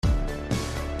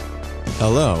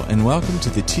Hello, and welcome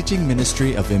to the teaching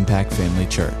ministry of Impact Family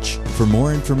Church. For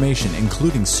more information,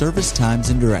 including service times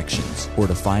and directions, or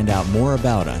to find out more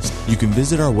about us, you can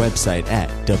visit our website at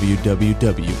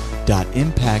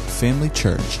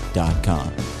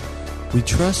www.impactfamilychurch.com. We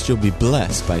trust you'll be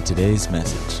blessed by today's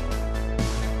message.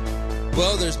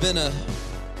 Well, there's been a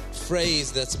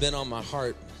phrase that's been on my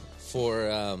heart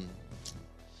for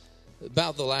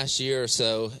about the last year or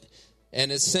so,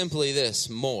 and it's simply this: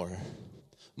 more.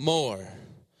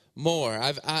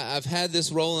 I've had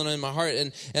this rolling in my heart,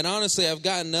 and honestly, I've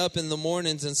gotten up in the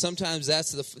mornings, and sometimes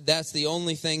that's the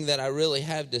only thing that I really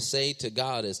have to say to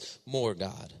God is more,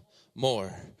 God,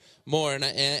 more.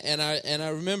 And I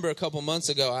remember a couple months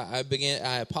ago, I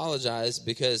apologized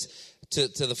because to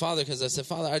the Father, because I said,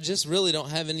 Father, I just really don't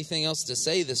have anything else to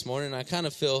say this morning. I kind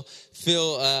of feel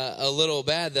a little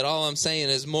bad that all I'm saying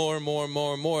is more.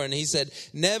 And He said,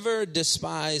 never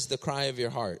despise the cry of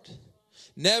your heart.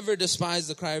 Never despise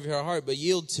the cry of your heart, but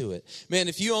yield to it. Man,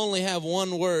 if you only have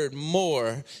one word,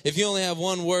 more. If you only have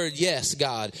one word, yes,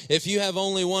 God. If you have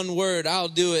only one word, I'll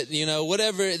do it. You know,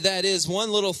 whatever that is,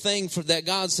 one little thing that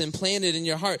God's implanted in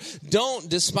your heart. Don't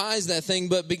despise that thing,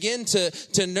 but begin to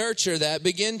nurture that.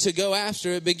 Begin to go after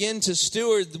it. Begin to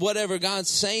steward whatever God's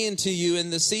saying to you in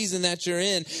the season that you're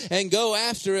in. And go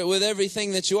after it with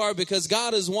everything that you are, because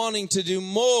God is wanting to do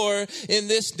more in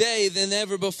this day than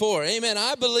ever before. Amen.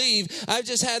 I believe I've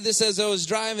just had this as I was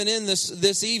driving in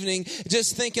this evening,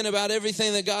 just thinking about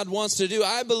everything that God wants to do.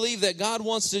 I believe that God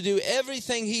wants to do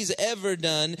everything He's ever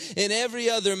done in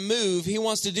every other move. He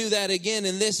wants to do that again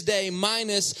in this day,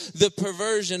 minus the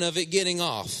perversion of it getting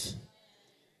off.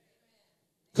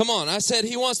 Come on, I said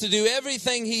He wants to do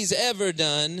everything He's ever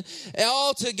done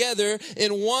all together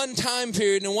in one time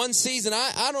period, in one season.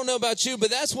 I don't know about you, but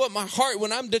that's what my heart,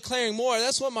 when I'm declaring more,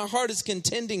 that's what my heart is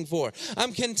contending for.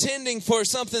 I'm contending for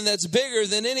something that's bigger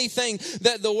than anything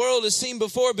that the world has seen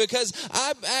before, because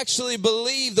I actually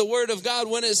believe the Word of God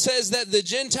when it says that the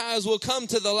Gentiles will come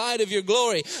to the light of your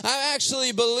glory. I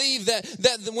actually believe that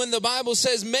when the Bible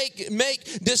says make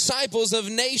disciples of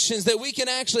nations, that we can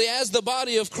actually, as the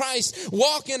body of Christ,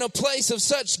 walk in a place of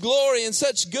such glory and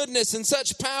such goodness and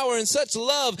such power and such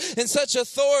love and such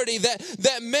authority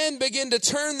that men begin to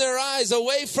turn their eyes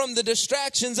away from the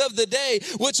distractions of the day,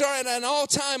 which are at an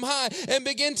all-time high, and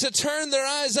begin to turn their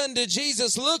eyes unto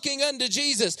Jesus, looking unto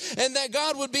Jesus, and that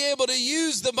God would be able to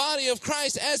use the body of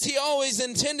Christ as He always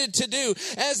intended to do,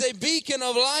 as a beacon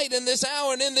of light in this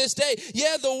hour and in this day.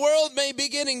 Yeah, the world may be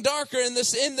getting darker, and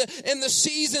the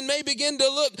season may begin to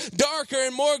look darker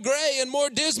and more gray and more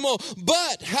dismal,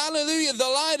 but hallelujah, the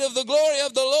light of the glory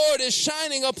of the Lord is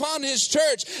shining upon His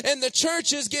church, and the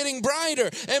church is getting brighter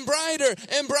and brighter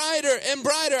and brighter and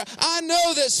brighter. I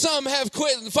know that some have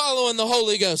quit following the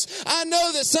Holy Ghost. I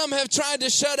know that some have tried to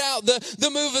shut out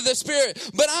the move of the Spirit,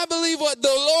 but I believe what the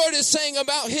Lord is saying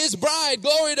about His bride,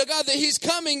 glory to God, that He's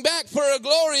coming back for a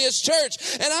glorious church,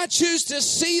 and I choose to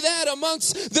see that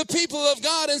amongst the people of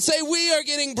God and say we are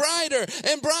getting brighter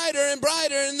and brighter and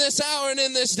brighter in this hour and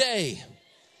in this day.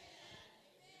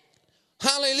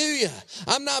 Hallelujah.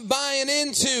 I'm not buying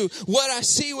into what I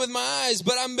see with my eyes,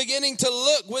 but I'm beginning to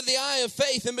look with the eye of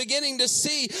faith and beginning to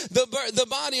see the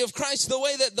body of Christ the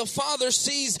way that the Father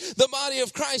sees the body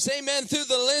of Christ. Amen. Through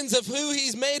the lens of who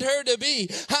He's made her to be.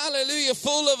 Hallelujah.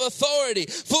 Full of authority,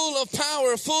 full of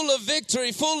power, full of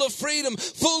victory, full of freedom,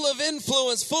 full of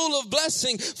influence, full of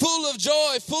blessing, full of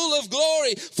joy, full of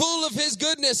glory, full of His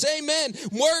goodness. Amen.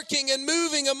 Working and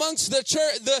moving amongst the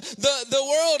church, the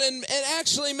world, and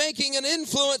actually making an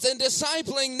influence and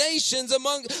discipling nations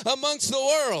amongst the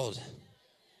world.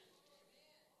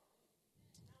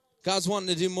 God's wanting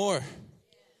to do more.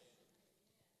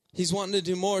 He's wanting to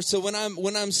do more. So when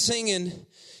I'm singing,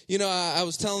 you know, I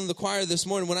was telling the choir this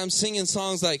morning, when I'm singing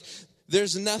songs like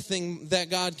 "There's Nothing That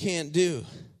God Can't Do,"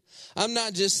 I'm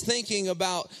not just thinking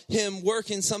about Him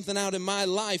working something out in my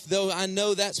life, though I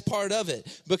know that's part of it,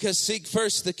 because seek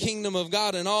first the kingdom of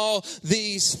God and all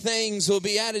these things will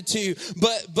be added to you.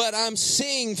 But I'm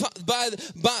seeing by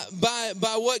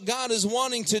what God is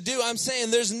wanting to do, I'm saying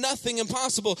there's nothing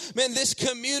impossible. Man, this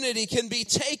community can be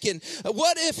taken.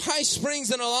 What if High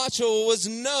Springs and Alachua was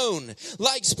known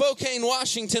like Spokane,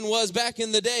 Washington was back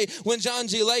in the day when John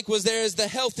G. Lake was there as the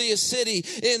healthiest city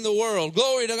in the world?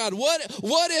 Glory to God.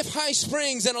 What if High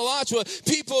Springs and Alachua,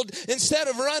 people, instead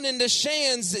of running to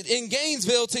Shands in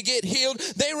Gainesville to get healed,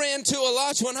 they ran to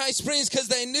Alachua and High Springs because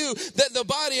they knew that the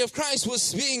body of Christ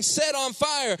was being set on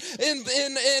fire in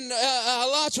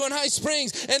Alachua and High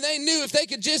Springs, and they knew if they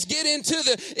could just get into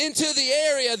the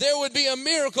area, there would be a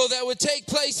miracle that would take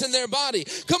place in their body.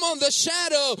 Come on, the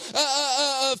shadow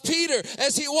of Peter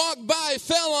as he walked by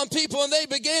fell on people and they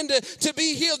began to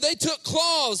be healed. They took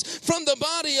claws from the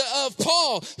body of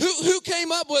Paul. Who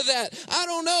came up with that? I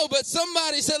don't know, but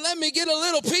somebody said, let me get a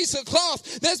little piece of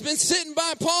cloth that's been sitting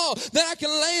by Paul that I can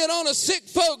lay it on a sick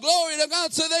folk, glory to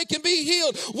God, so they can be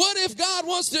healed. What if God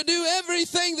wants to do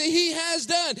everything that he has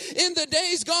done in the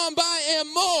days gone by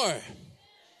and more?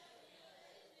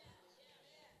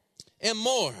 And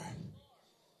more.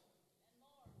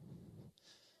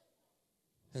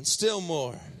 And still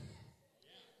more.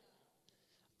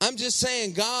 I'm just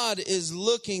saying God is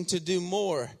looking to do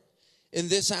more in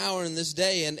this hour and this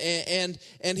day.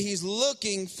 And he's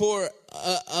looking for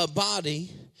a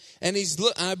body. And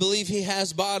I believe he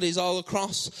has bodies all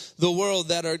across the world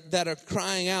that are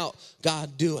crying out,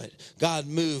 God, do it. God,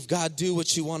 move. God, do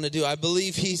what you want to do. I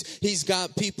believe he's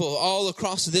got people all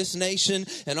across this nation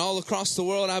and all across the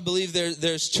world. I believe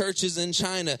there's churches in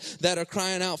China that are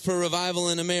crying out for revival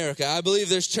in America. I believe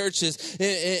there's churches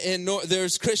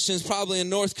there's Christians probably in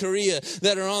North Korea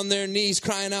that are on their knees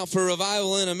crying out for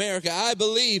revival in America. I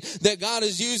believe that God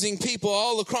is using people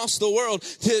all across the world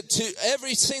to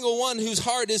every single one whose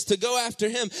heart is to go after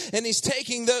him. And he's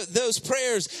taking those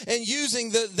prayers and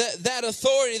using that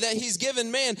authority that he's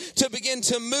given man to begin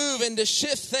to move and to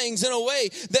shift things in a way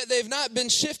that they've not been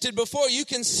shifted before. You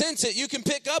can sense it. You can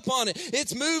pick up on it.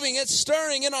 It's moving. It's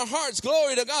stirring in our hearts.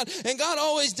 Glory to God. And God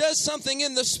always does something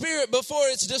in the spirit before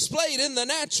it's displayed in the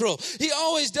natural. He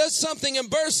always does something and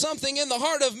bursts something in the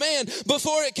heart of man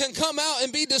before it can come out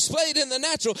and be displayed in the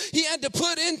natural. He had to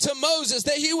put into Moses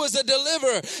that he was a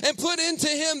deliverer and put into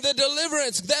him the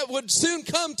deliverance that would soon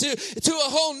come to a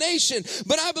whole nation.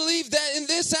 But I believe that in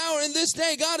this hour, in this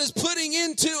day, God is putting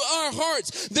into our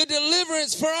hearts the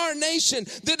deliverance for our nation,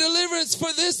 the deliverance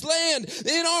for this land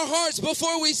in our hearts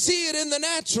before we see it in the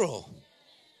natural.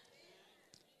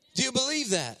 Do you believe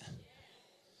that?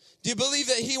 Do you believe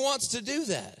that he wants to do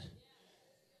that?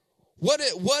 What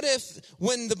if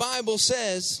when the Bible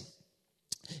says,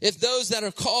 if those that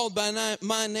are called by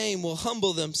my name will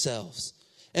humble themselves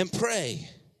and pray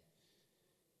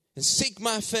and seek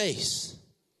my face,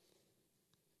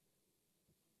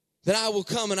 that I will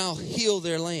come and I'll heal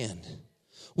their land?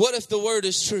 What if the word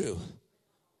is true?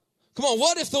 Come on,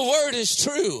 what if the word is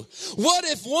true? What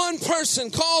if one person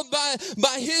called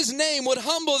by his name would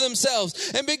humble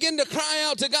themselves and begin to cry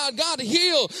out to God, God,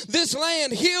 heal this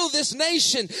land, heal this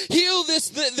nation, heal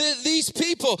these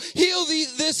people, heal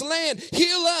this land,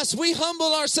 heal us. We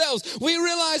humble ourselves. We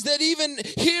realize that even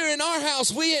here in our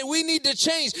house, we need to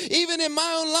change. Even in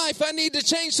my own life, I need to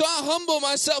change. So I humble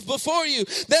myself before you.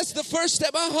 That's the first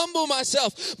step. I humble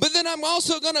myself. But then I'm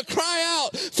also going to cry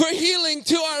out for healing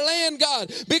to our land,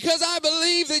 God, because I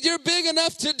believe that you're big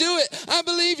enough to do it. I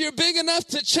believe you're big enough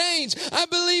to change. I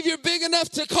believe you're big enough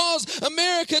to cause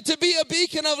America to be a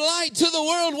beacon of light to the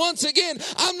world once again.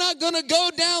 I'm not going to go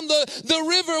down the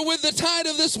river with the tide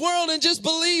of this world and just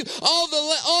believe all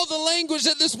the language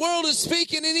that this world is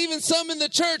speaking, and even some in the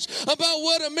church about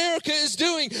what America is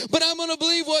doing. But I'm going to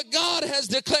believe what God has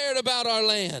declared about our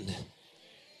land.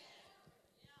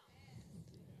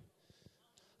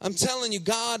 I'm telling you,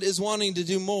 God is wanting to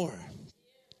do more.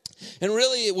 And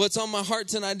really what's on my heart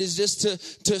tonight is just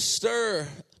to stir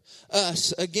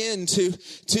us again to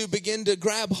begin to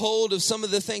grab hold of some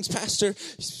of the things Pastor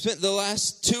spent the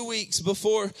last 2 weeks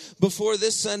before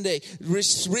this Sunday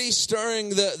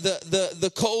restirring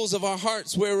the coals of our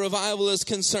hearts where revival is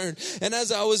concerned. And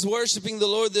as I was worshiping the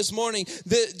Lord this morning,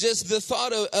 just the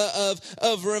thought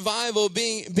of revival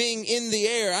being in the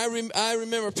air. I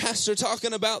remember Pastor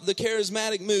talking about the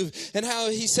charismatic move and how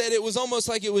he said it was almost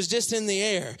like it was just in the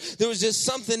air. There was just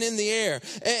something in the air,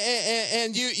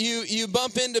 and you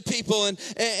bump into people.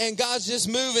 And God's just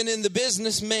moving in the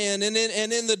businessman and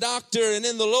in the doctor and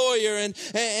in the lawyer and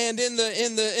in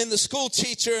the school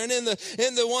teacher and in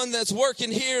the one that's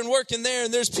working here and working there.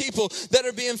 And there's people that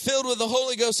are being filled with the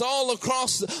Holy Ghost all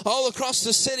across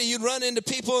the city. You'd run into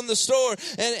people in the store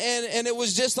and it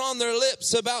was just on their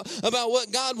lips about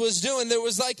what God was doing. There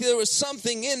was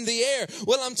something in the air.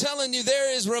 Well, I'm telling you,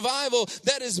 there is revival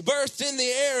that is birthed in the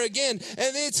air again,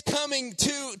 and it's coming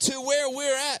to where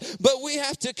we're at. But we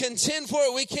have to contend for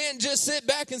it. We can't just sit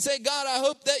back and say, God, I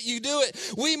hope that you do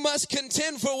it. We must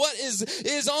contend for what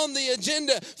is on the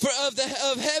agenda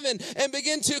of heaven, and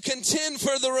begin to contend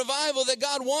for the revival that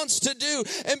God wants to do,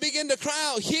 and begin to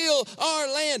cry out, heal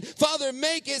our land. Father,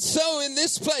 make it so in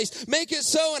this place. Make it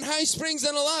so in High Springs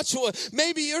and Alachua.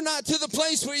 Maybe you're not to the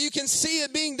place where you can see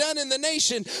it being done in the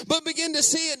nation, but begin to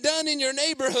see it done in your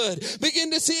neighborhood.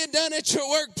 Begin to see it done at your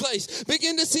workplace.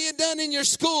 Begin to see it done in your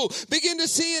school. Begin to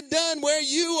see it done where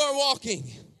you are walking.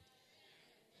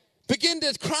 Begin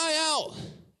to cry out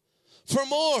for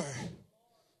more.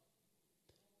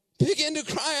 Begin to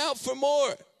cry out for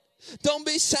more. Don't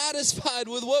be satisfied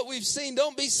with what we've seen.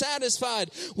 Don't be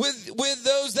satisfied with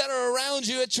those that are around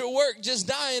you at your work just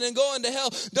dying and going to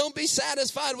hell. Don't be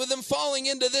satisfied with them falling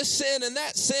into this sin and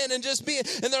that sin, and just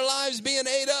and their lives being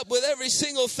ate up with every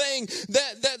single thing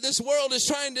that this world is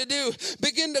trying to do.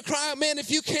 Begin to cry out, man.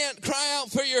 If you can't cry out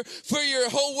for your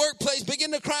whole workplace,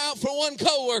 begin to cry out for one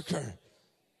coworker.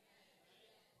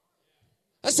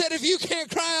 I said, if you can't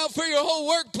cry out for your whole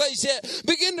workplace yet,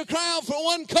 begin to cry out for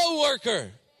one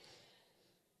coworker.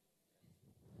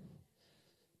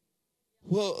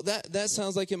 Well, that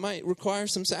sounds like it might require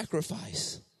some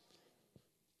sacrifice.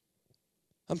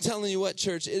 I'm telling you what,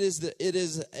 church, it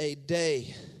is a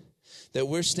day that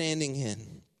we're standing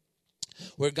in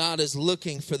where God is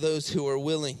looking for those who are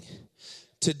willing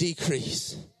to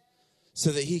decrease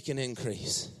so that he can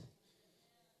increase.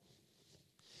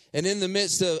 And in the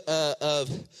midst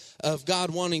of God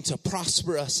wanting to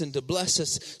prosper us and to bless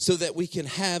us so that we can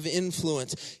have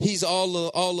influence, he's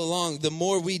all along. The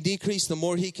more we decrease, the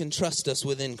more he can trust us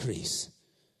with increase.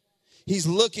 He's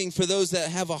looking for those that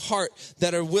have a heart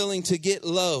that are willing to get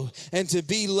low and to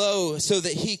be low so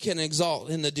that he can exalt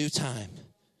in the due time.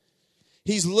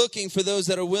 He's looking for those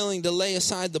that are willing to lay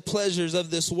aside the pleasures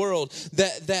of this world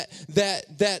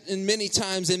that in many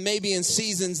times, and maybe in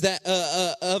seasons that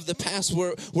of the past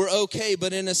were okay,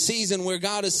 but in a season where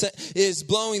God is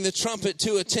blowing the trumpet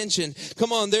to attention.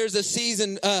 Come on, there's a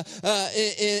season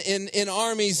in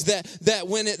armies that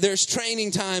when there's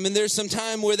training time and there's some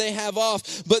time where they have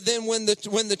off, but then when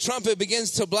the trumpet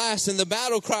begins to blast and the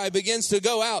battle cry begins to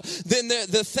go out, then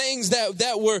the things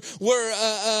that were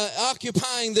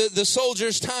occupying the soldiers'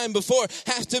 time before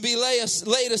have to be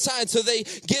laid aside, so they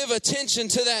give attention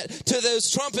to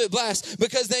those trumpet blasts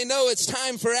because they know it's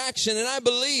time for action. And I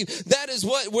believe that is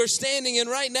what we're standing in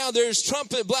right now. There's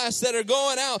trumpet blasts that are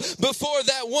going out before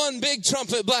that one big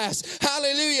trumpet blast.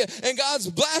 Hallelujah. And God's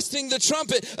blasting the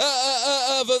trumpet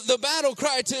of the battle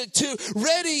cry to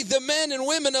ready the men and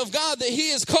women of God that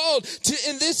he has called to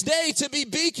in this day to be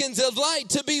beacons of light,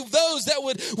 to be those that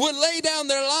would lay down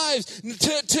their lives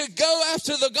to go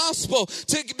after the gospel,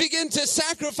 to begin to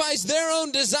sacrifice their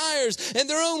own desires and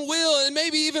their own will, and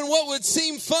maybe even what would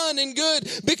seem fun and good,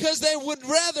 because they would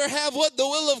rather have what the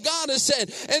will of God has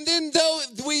said. And then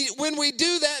when we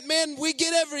do that, man, we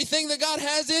get everything that God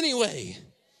has anyway.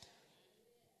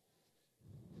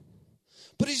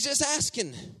 But he's just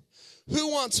asking,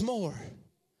 who wants more?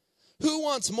 Who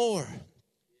wants more?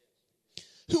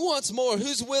 Who wants more?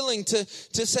 Who's willing to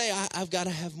say, I've got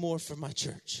to have more for my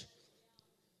church?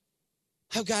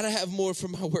 I've got to have more for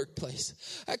my workplace.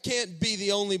 I can't be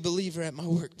the only believer at my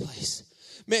workplace.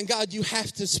 Man, God, you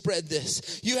have to spread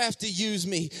this. You have to use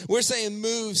me. We're saying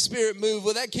move, Spirit, move.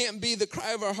 Well, that can't be the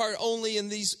cry of our heart only in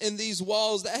these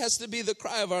walls. That has to be the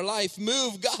cry of our life.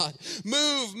 Move, God.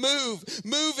 Move, move.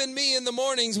 Move in me in the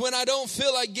mornings when I don't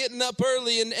feel like getting up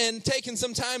early and taking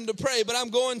some time to pray, but I'm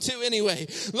going to anyway.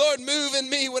 Lord, move in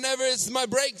me whenever it's my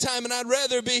break time and I'd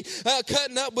rather be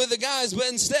cutting up with the guys, but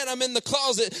instead I'm in the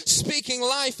closet speaking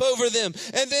life over them.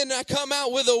 And then I come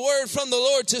out with a word from the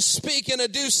Lord to speak in a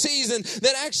due season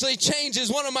that actually changes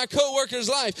one of my co-workers'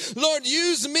 life. Lord,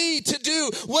 use me to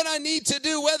do what I need to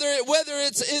do, whether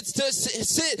it's to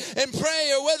sit and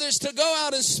pray, or whether it's to go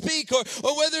out and speak,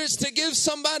 or whether it's to give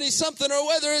somebody something, or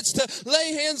whether it's to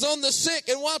lay hands on the sick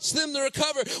and watch them to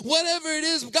recover. Whatever it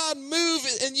is, God, move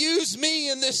and use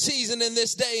me in this season, in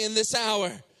this day, in this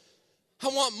hour. I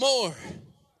want more.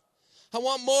 I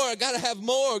want more. I got to have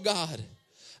more, God.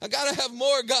 I got to have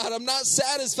more, God. I'm not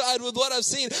satisfied with what I've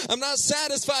seen. I'm not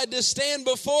satisfied to stand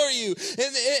before you. And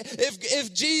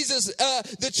if Jesus,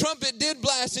 the trumpet did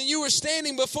blast and you were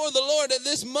standing before the Lord at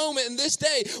this moment in this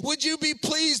day, would you be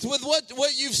pleased with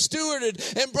what you've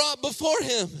stewarded and brought before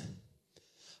him?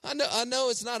 I know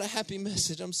it's not a happy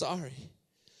message. I'm sorry.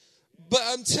 But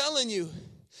I'm telling you,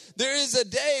 there is a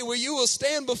day where you will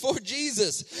stand before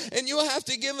Jesus and you will have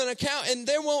to give an account, and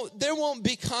there won't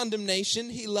be condemnation.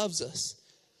 He loves us.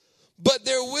 But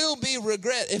there will be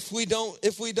regret if we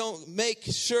don't make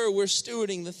sure we're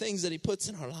stewarding the things that he puts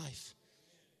in our life.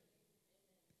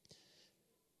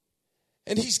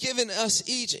 And he's given us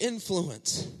each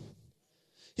influence.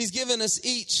 He's given us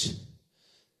each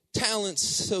talents,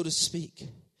 so to speak.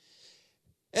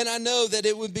 And I know that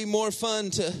it would be more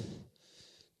fun to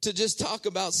just talk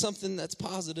about something that's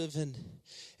positive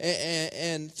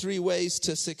and 3 ways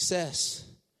to success.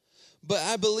 But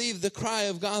I believe the cry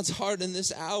of God's heart in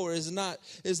this hour is not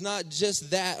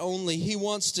just that only. He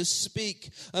wants to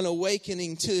speak an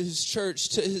awakening to his church,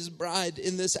 to his bride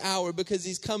in this hour, because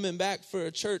he's coming back for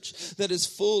a church that is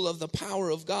full of the power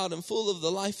of God and full of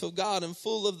the life of God and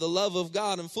full of the love of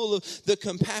God and full of the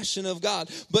compassion of God,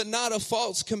 but not a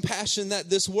false compassion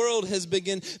that this world has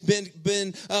been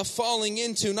falling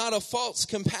into, not a false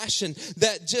compassion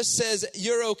that just says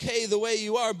you're okay the way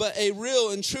you are, but a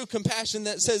real and true compassion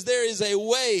that says there is a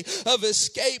way of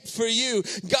escape for you.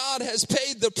 God has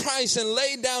paid the price and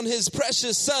laid down his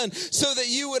precious son so that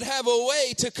you would have a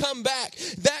way to come back.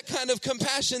 That kind of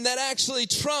compassion that actually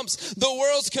trumps the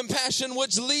world's compassion,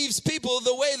 which leaves people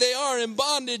the way they are, in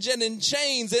bondage and in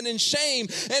chains and in shame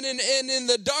and in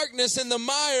the darkness and the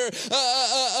mire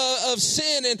of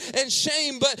sin and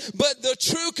shame. But the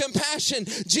true compassion,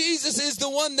 Jesus is the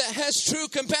one that has true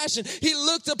compassion. He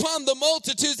looked upon the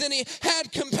multitudes and he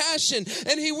had compassion,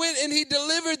 and he went and he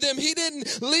delivered them. He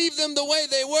didn't leave them the way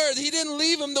they were. He didn't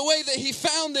leave them the way that he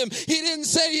found them. He didn't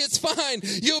say, it's fine,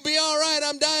 you'll be all right,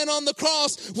 I'm dying on the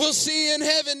cross, we'll see you in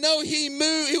heaven. No, he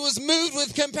was moved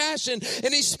with compassion,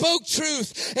 and he spoke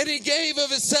truth, and he gave of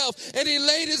himself, and he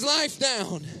laid his life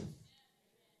down.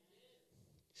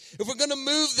 If we're going to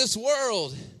move this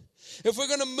world, if we're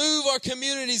going to move our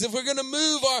communities, if we're going to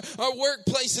move our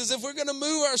workplaces, if we're going to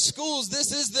move our schools,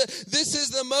 this is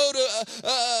the mode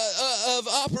of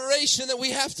operation that we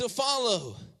have to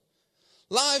follow.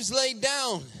 Lives laid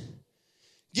down,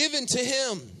 given to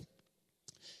him.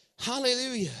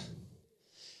 Hallelujah.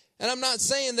 And I'm not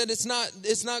saying that it's not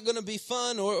going to be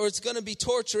fun or it's going to be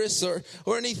torturous or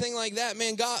anything like that.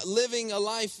 Man, God, living a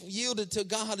life yielded to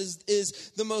God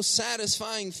is the most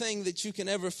satisfying thing that you can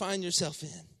ever find yourself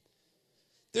in.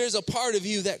 There's a part of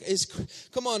you that is,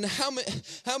 come on, how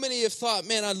many have thought,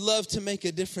 man, I'd love to make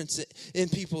a difference in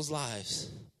people's lives?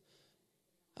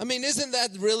 I mean, isn't that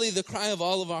really the cry of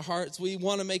all of our hearts? We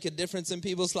want to make a difference in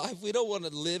people's life. We don't want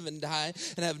to live and die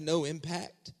and have no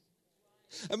impact.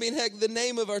 I mean, heck, the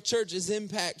name of our church is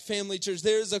Impact Family Church.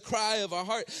 There's a cry of our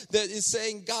heart that is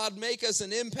saying, God, make us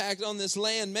an impact on this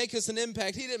land. Make us an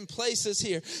impact. He didn't place us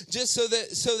here just so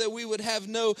that we would have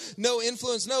no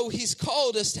influence. No, he's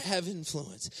called us to have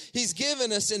influence. He's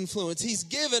given us influence. He's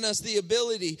given us the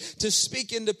ability to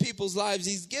speak into people's lives.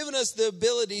 He's given us the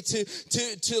ability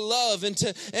to love and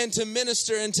to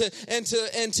minister and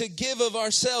to give of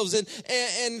ourselves. And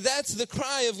that's the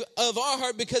cry of our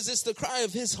heart, because it's the cry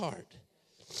of his heart.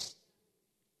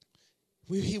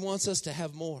 He wants us to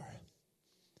have more.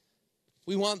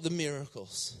 We want the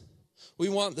miracles. We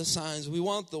want the signs. We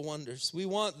want the wonders. We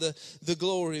want the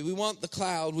glory. We want the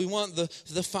cloud. We want the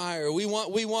fire. We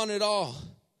want it all.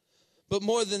 But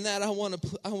more than that, I want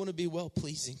to be well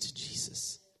pleasing to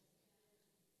Jesus.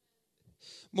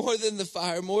 More than the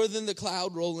fire, more than the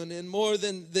cloud rolling in, more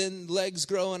than legs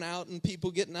growing out and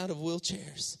people getting out of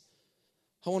wheelchairs.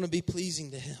 I want to be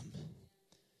pleasing to him.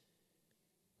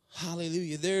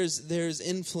 Hallelujah. There's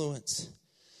influence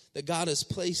that God has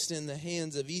placed in the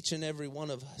hands of each and every one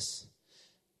of us.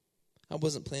 I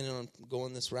wasn't planning on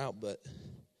going this route, but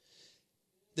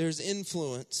there's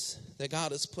influence that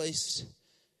God has placed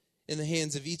in the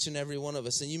hands of each and every one of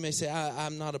us. And you may say,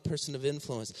 I'm not a person of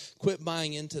influence. Quit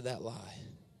buying into that lie.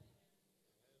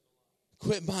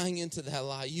 Quit buying into that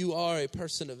lie. You are a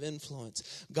person of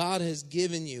influence. God has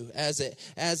given you as a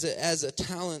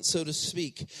talent, so to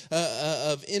speak,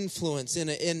 of influence in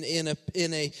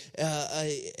a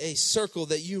circle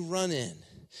that you run in.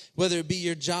 Whether it be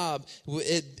your job,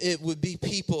 it would be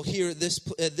people here at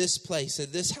this place,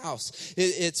 at this house.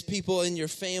 It's people in your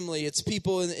family. It's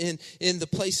people in the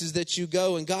places that you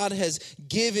go. And God has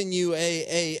given you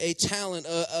a talent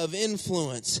of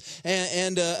influence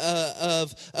and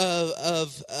of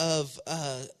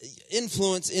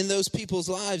influence in those people's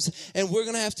lives. And we're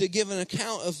going to have to give an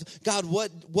account of, God,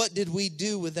 what did we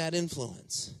do with that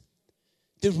influence?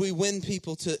 Did we win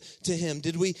people to him?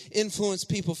 Did we influence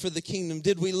people for the kingdom?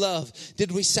 Did we love?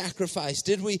 Did we sacrifice?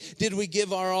 Did we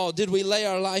give our all? Did we lay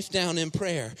our life down in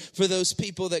prayer for those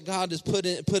people that God has put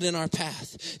in our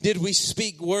path? Did we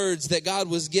speak words that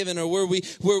God was given, or were we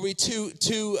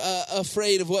too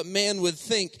afraid of what man would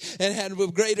think and had a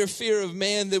greater fear of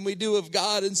man than we do of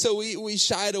God? And so we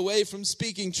shied away from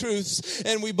speaking truths,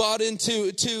 and we bought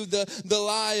into the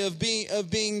lie of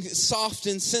being soft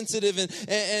and sensitive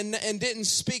and didn't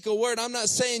speak a word. I'm not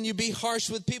saying you be harsh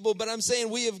with people, but I'm saying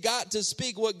we have got to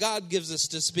speak what God gives us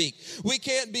to speak. We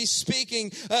can't be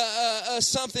speaking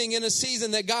something in a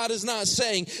season that God is not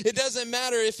saying. It doesn't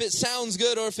matter if it sounds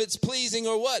good or if it's pleasing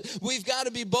or what. We've got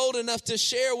to be bold enough to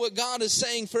share what God is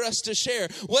saying for us to share.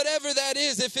 Whatever that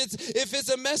is, if it's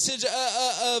a message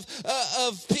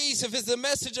of peace, if it's a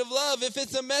message of love, if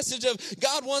it's a message of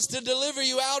God wants to deliver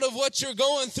you out of what you're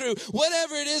going through,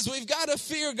 whatever it is, we've got to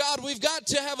fear God. We've got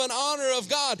to have an honor of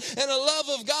God and a love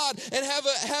of God and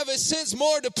have a sense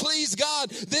more to please God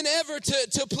than ever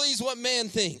to please what man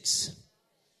thinks.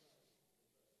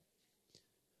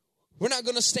 We're not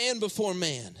going to stand before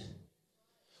man.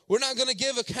 We're not going to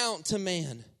give account to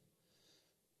man.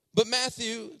 But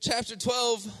Matthew chapter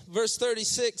 12, verse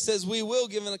 36 says we will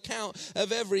give an account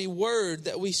of every word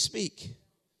that we speak.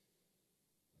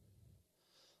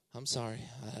 I'm sorry,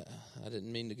 I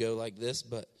didn't mean to go like this,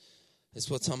 but it's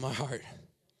what's on my heart.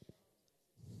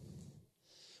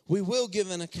 We will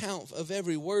give an account of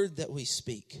every word that we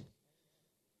speak.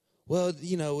 Well,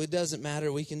 it doesn't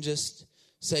matter. We can just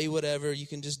say whatever. You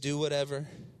can just do whatever.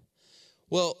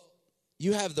 Well,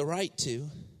 you have the right to.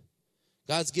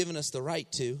 God's given us the right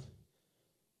to.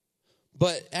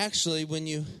 But actually, when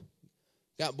you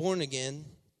got born again,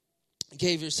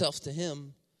 gave yourself to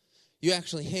Him, you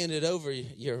actually handed over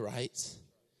your rights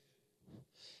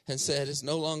and said, it's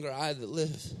no longer I that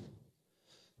live,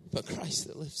 but Christ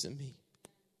that lives in me.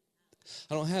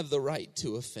 I don't have the right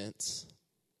to offense.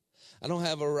 I don't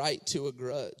have a right to a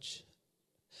grudge.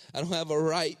 I don't have a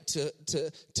right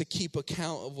to keep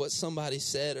account of what somebody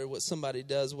said or what somebody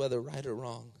does, whether right or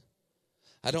wrong.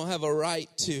 I don't have a right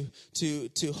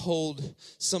to hold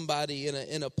somebody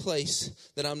in a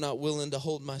place that I'm not willing to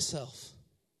hold myself.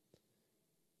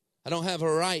 I don't have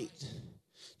a right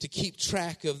to keep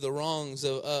track of the wrongs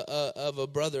of a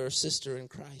brother or sister in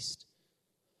Christ.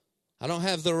 I don't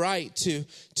have the right to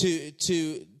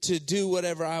do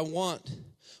whatever I want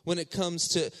when it comes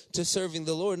to serving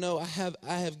the Lord. No,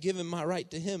 I have given my right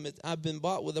to Him. I've been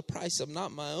bought with a price. I'm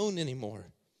not my own anymore.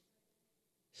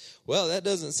 Well, that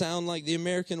doesn't sound like the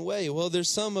American way. Well, there's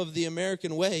some of the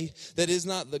American way that is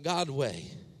not the God way.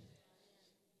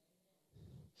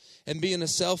 And being a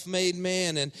self-made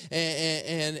man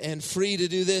and free to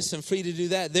do this and free to do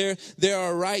that. There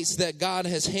are rights that God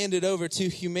has handed over to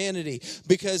humanity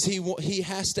because he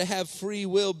has to have free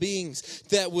will beings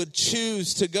that would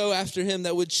choose to go after Him,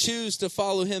 that would choose to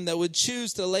follow Him, that would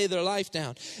choose to lay their life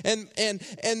down. And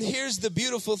here's the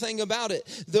beautiful thing about it.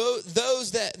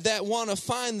 Those that want to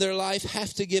find their life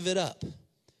have to give it up.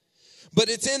 But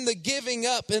it's in the giving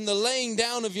up and the laying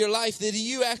down of your life that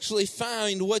you actually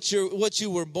find what you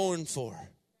were born for.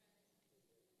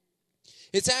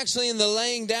 It's actually in the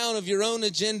laying down of your own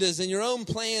agendas and your own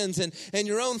plans and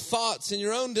your own thoughts and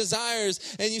your own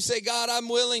desires. And you say, God, I'm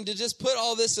willing to just put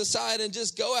all this aside and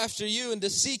just go after you and to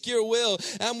seek your will.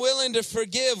 I'm willing to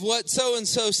forgive what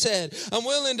so-and-so said. I'm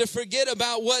willing to forget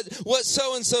about what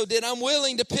so-and-so did. I'm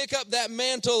willing to pick up that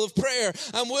mantle of prayer.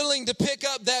 I'm willing to pick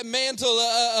up that mantle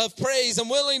of praise. I'm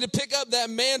willing to pick up that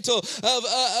mantle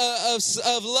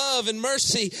of love and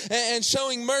mercy and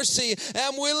showing mercy.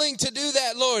 I'm willing to do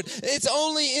that, Lord. It's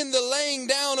only in the laying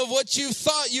down of what you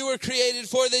thought you were created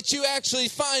for that you actually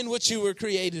find what you were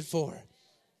created for.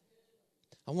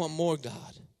 I want more,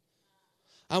 God.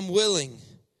 I'm willing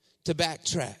to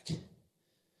backtrack.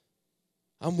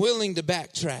 I'm willing to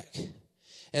backtrack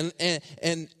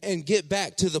and get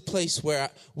back to the place where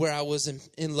I was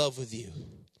in love with you.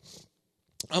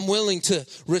 I'm willing to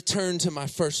return to my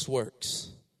first works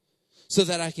so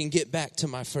that I can get back to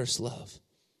my first love.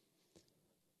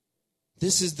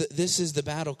 This is the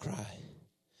battle cry.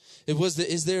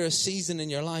 Is there a season in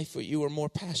your life where you were more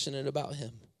passionate about Him?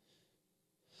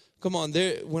 Come on,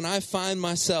 when I find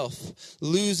myself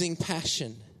losing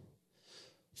passion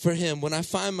for Him, when I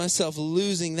find myself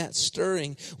losing that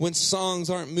stirring, when songs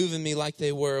aren't moving me like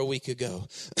they were a week ago,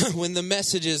 when the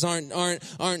messages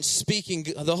aren't speaking,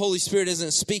 the Holy Spirit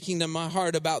isn't speaking to my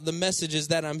heart about the messages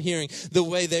that I'm hearing the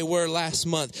way they were last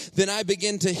month, then I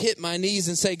begin to hit my knees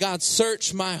and say, God,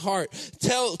 search my heart.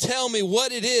 Tell me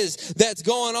what it is that's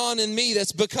going on in me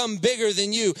that's become bigger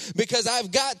than you, because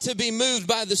I've got to be moved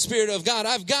by the Spirit of God.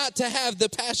 I've got to have the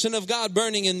passion of God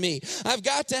burning in me. I've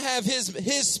got to have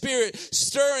His Spirit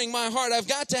stir stirring my heart. I've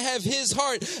got to have his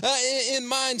heart in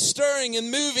mind stirring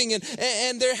and moving.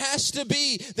 And there has to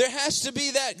be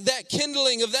that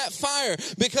kindling of that fire,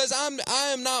 because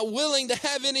I am not willing to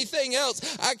have anything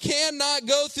else. I cannot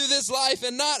go through this life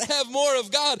and not have more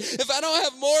of God. If I don't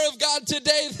have more of God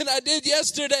today than I did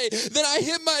yesterday, then I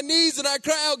hit my knees and I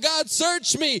cry out, God,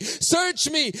 search me,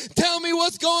 tell me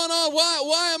what's going on.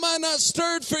 Why am I not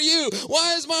stirred for you?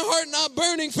 Why is my heart not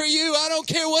burning for you? I don't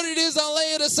care what it is, I'll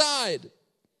lay it aside.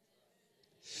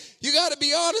 You got to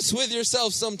be honest with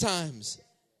yourself sometimes.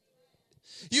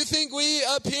 You think we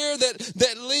up here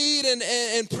that lead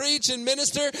and preach and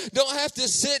minister don't have to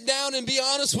sit down and be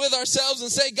honest with ourselves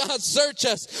and say, God, search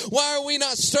us. Why are we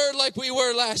not stirred like we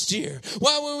were last year?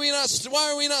 Why are we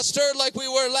not stirred like we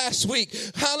were last week?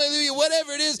 Hallelujah.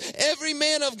 Whatever it is, every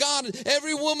man of God,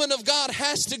 every woman of God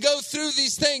has to go through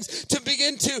these things to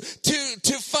begin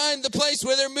to find the place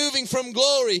where they're moving from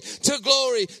glory to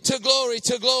glory to glory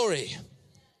to glory.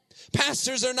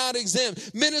 Pastors are not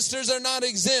exempt. Ministers are not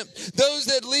exempt. Those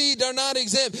that lead are not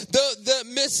exempt. The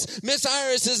Miss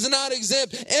Iris is not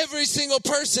exempt. Every single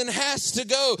person has to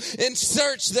go and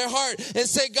search their heart and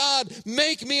say, God,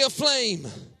 make me a flame.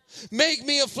 Make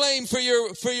me a flame for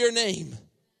your name.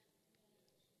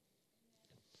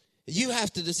 You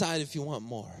have to decide if you want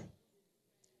more.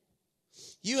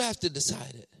 You have to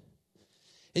decide it.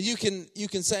 And you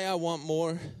can say, I want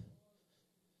more.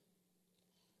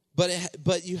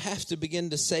 But you have to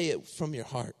begin to say it from your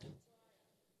heart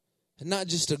and not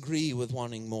just agree with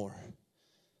wanting more.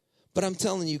 But I'm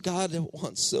telling you, God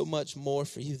wants so much more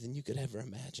for you than you could ever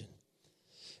imagine.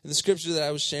 In the scripture that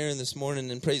I was sharing this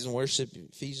morning in praise and worship,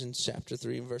 Ephesians chapter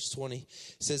 3 and verse 20,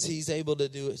 says he's able to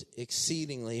do it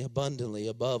exceedingly abundantly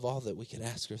above all that we could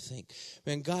ask or think.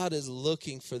 Man, God is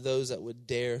looking for those that would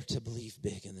dare to believe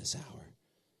big in this hour.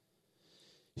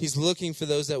 He's looking for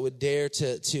those that would dare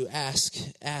to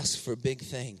ask for big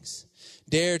things.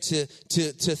 Dare to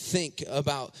think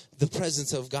about the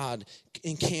presence of God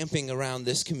encamping around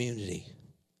this community.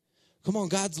 Come on,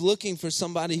 God's looking for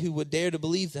somebody who would dare to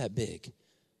believe that big.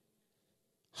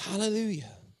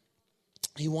 Hallelujah.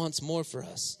 He wants more for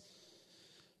us.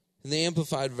 In the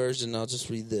Amplified Version, I'll just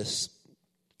read this.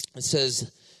 It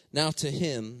says, now to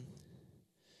him,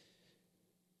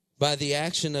 by the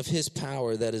action of his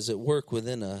power that is at work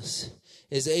within us,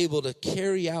 is able to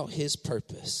carry out his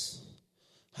purpose.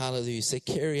 Hallelujah. Say,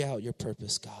 carry out your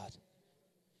purpose, God.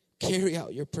 Carry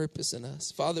out your purpose in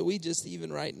us. Father, we just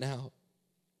even right now,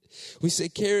 we say,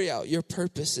 carry out your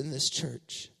purpose in this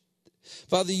church.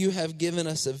 Father, you have given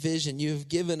us a vision. You have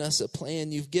given us a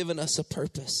plan. You've given us a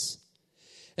purpose.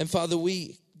 And Father,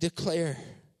 we declare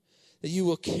that you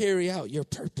will carry out your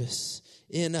purpose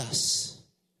in us.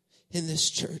 In this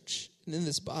church, and in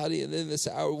this body, and in this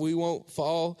hour. We won't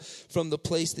fall from the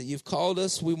place that you've called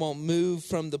us. We won't move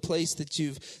from the place that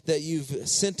you've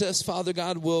sent us. Father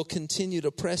God, we'll continue to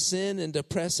press in and to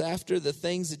press after the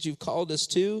things that you've called us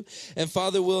to. And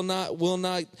Father, we'll not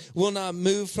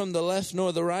move from the left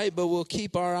nor the right, but we'll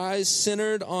keep our eyes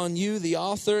centered on you, the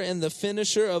author and the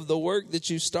finisher of the work that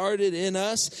you started in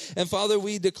us. And Father,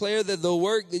 we declare that the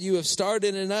work that you have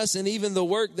started in us, and even the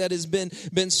work that has been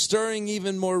stirring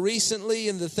even more recently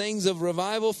in the things of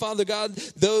revival, Father God,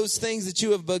 those things that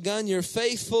you have begun, you're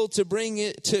faithful to bring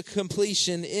it to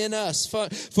completion in us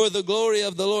for the glory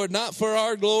of the Lord, not for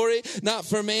our glory, not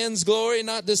for man's glory,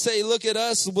 not to say, look at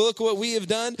us, look what we have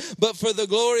done, but for the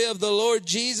glory of the Lord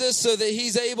Jesus, so that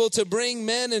he's able to bring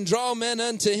men and draw men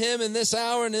unto him in this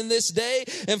hour and in this day.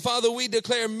 And Father, we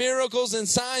declare miracles and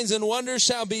signs and wonders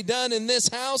shall be done in this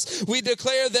house. We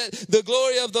declare that the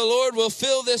glory of the Lord will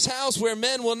fill this house where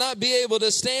men will not be able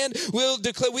to stand. We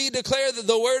declare that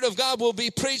the word of God will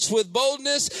be preached with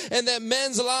boldness, and that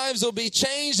men's lives will be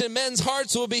changed and men's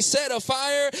hearts will be set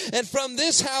afire. And from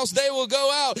this house they will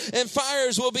go out and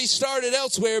fires will be started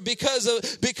elsewhere because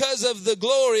of the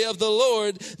glory of the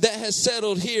Lord that has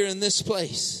settled here in this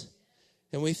place.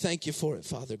 And we thank you for it,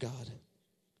 Father God.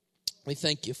 We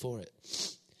thank you for it.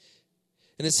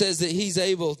 And it says that he's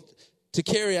able to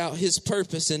carry out his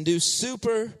purpose and do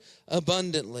super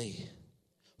abundantly,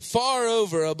 far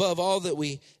over above all that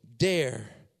we dare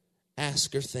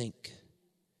ask or think,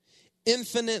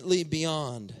 infinitely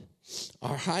beyond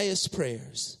our highest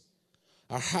prayers,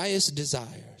 our highest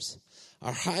desires,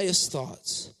 our highest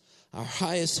thoughts, our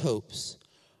highest hopes,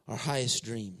 our highest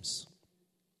dreams.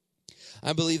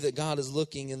 I believe that God is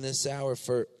looking in this hour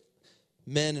for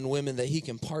men and women that he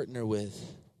can partner with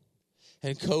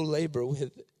and co-labor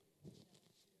with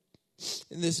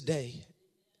in this day,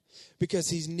 because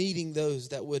he's needing those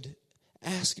that would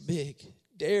ask big,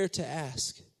 dare to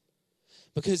ask,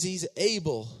 because he's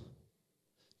able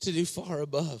to do far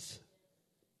above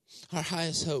Our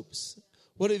highest hopes.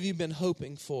 What have you been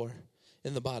hoping for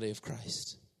in the body of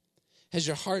Christ? Has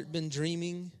your heart been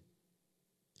dreaming?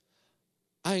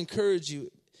 I encourage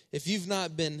you, if you've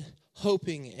not been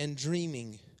hoping and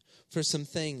dreaming for some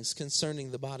things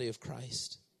concerning the body of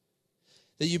Christ,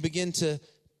 that you begin to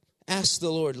ask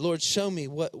the Lord, Lord, show me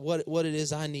what it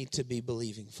is I need to be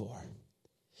believing for.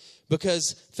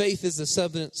 Because faith is the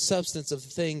substance of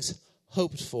things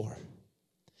hoped for.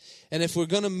 And if we're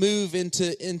going to move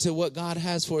into what God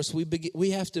has for us,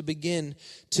 we have to begin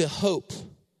to hope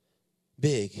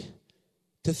big,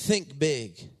 to think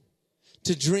big,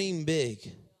 to dream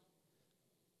big.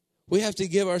 We have to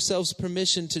give ourselves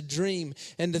permission to dream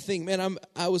and to think. Man,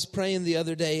 I was praying the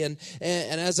other day, and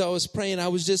as I was praying, I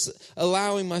was just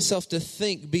allowing myself to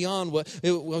think beyond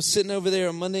I was sitting over there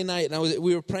on Monday night, and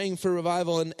we were praying for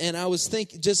revival, and I was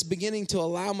just beginning to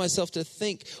allow myself to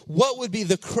think what would be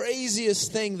the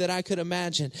craziest thing that I could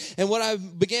imagine. And what I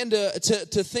began to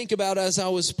think about as I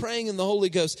was praying in the Holy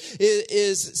Ghost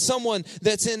is someone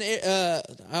that's in,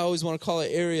 I always want to call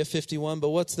it Area 51,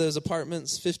 but what's those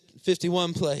apartments?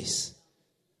 51 place.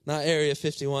 Not Area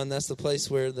 51. That's the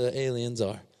place where the aliens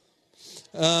are.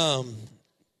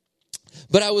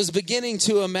 But I was beginning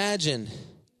to imagine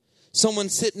someone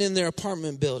sitting in their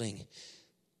apartment building,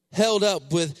 held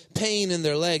up with pain in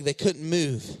their leg. They couldn't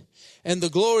move. And the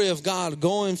glory of God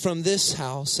going from this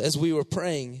house as we were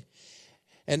praying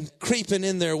and creeping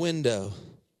in their window.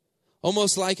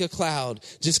 Almost like a cloud,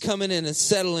 just coming in and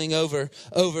settling over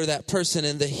that person,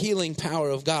 and the healing power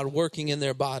of God working in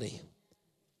their body.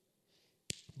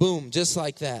 Boom, just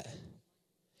like that.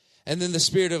 And then the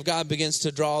Spirit of God begins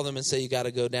to draw them and say, you got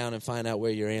to go down and find out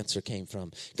where your answer came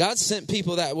from. God sent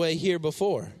people that way here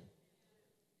before.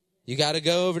 You got to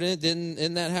go over to it.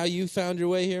 Isn't that how you found your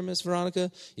way here, Miss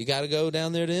Veronica? You got to go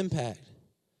down there to Impact.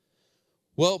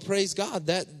 Well, praise God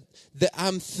that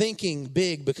I'm thinking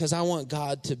big because I want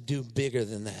God to do bigger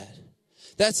than that.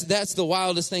 That's the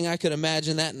wildest thing I could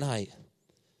imagine that night.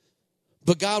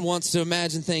 But God wants to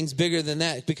imagine things bigger than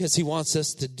that because He wants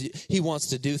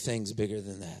to do things bigger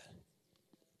than that.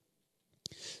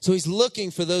 So He's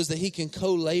looking for those that He can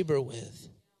co-labor with.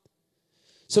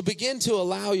 So begin to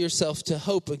allow yourself to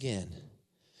hope again.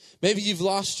 Maybe you've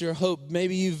lost your hope.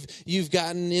 Maybe you've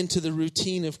gotten into the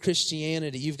routine of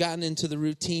Christianity. You've gotten into the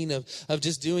routine of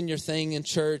just doing your thing in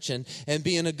church and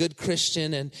being a good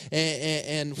Christian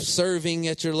and serving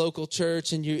at your local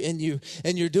church, and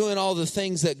you're doing all the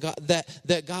things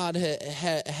that God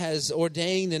has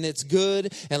ordained, and it's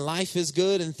good, and life is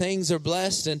good, and things are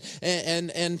blessed,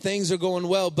 and things are going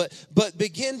well. But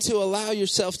begin to allow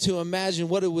yourself to imagine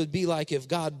what it would be like if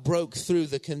God broke through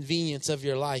the convenience of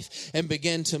your life and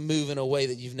began to move in a way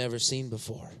that you've never seen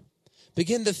before.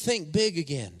 Begin to think big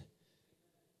again.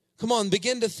 Come on,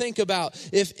 begin to think about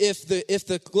if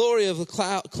the glory of the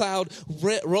cloud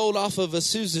rolled off of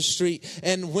Azusa Street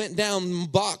and went down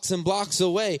blocks and blocks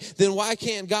away, then why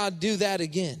can't God do that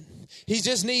again? He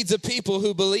just needs a people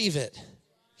who believe it.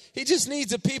 He just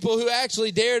needs a people who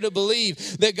actually dare to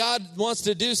believe that God wants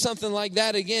to do something like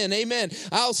that again. Amen.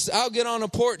 I'll get on a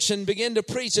porch and begin to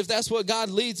preach if that's what God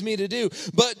leads me to do.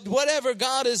 But whatever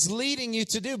God is leading you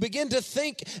to do, begin to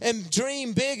think and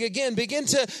dream big again. Begin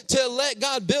to let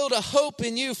God build a hope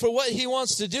in you for what He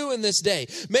wants to do in this day.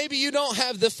 Maybe you don't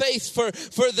have the faith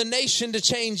for the nation to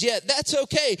change yet. That's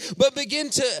okay. But begin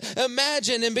to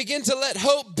imagine and begin to let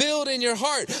hope build in your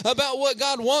heart about what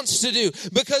God wants to do.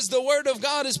 Because the Word of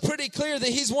God is pretty clear that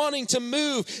He's wanting to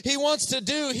move. He wants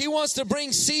to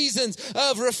bring seasons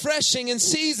of refreshing and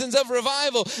seasons of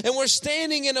revival. And we're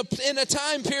standing in a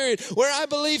time period where I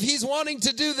believe He's wanting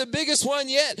to do the biggest one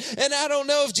yet. And I don't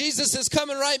know if Jesus is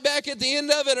coming right back at the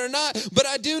end of it or not, but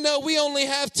I do know we only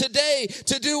have today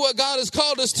to do what God has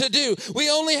called us to do. We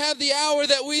only have the hour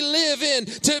that we live in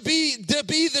to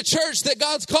be the church that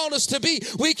God's called us to be.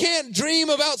 We can't dream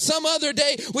about some other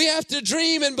day. We have to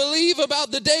dream and believe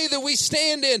about the day that we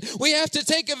stand in. We have to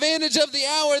take advantage of the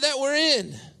hour that we're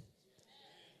in.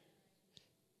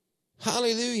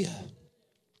 Hallelujah.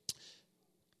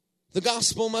 The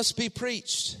gospel must be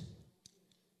preached.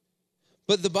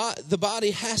 But the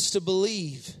body has to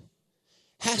believe,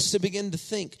 has to begin to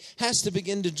think, has to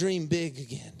begin to dream big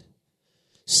again.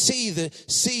 See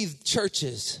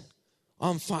churches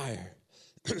on fire.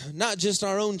 Not just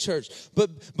our own church,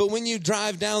 but when you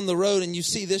drive down the road and you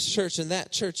see this church and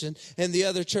that church and the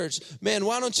other church, man,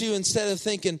 why don't you, instead of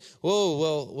thinking,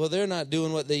 well, they're not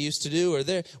doing what they used to do,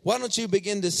 why don't you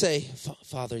begin to say,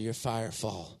 Father, your fire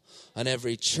fall on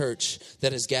every church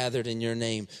that is gathered in your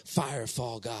name. Fire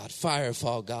fall, God. Fire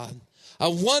fall, God. I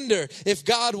wonder if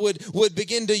God would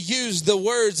begin to use the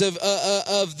words of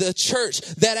the church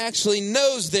that actually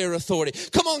knows their authority.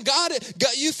 Come on, God,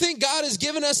 you think God has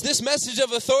given us this message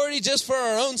of authority just for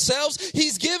our own selves?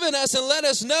 He's given us and let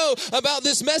us know about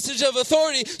this message of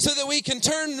authority so that we can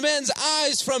turn men's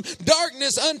eyes from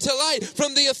darkness unto light,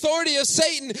 from the authority of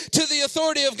Satan to the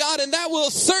authority of God. And that will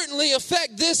certainly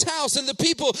affect this house and the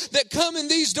people that come in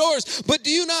these doors. But do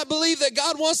you not believe that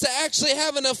God wants to actually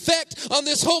have an effect on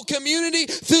this whole community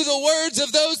through the words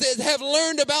of those that have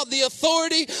learned about the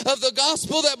authority of the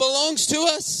gospel that belongs to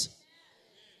us?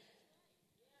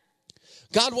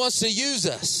 God wants to use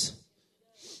us.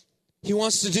 He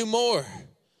wants to do more.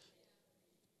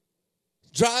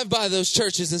 Drive by those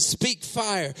churches and speak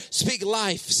fire, speak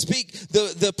life, speak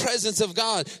the presence of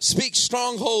God, speak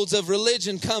strongholds of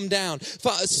religion come down.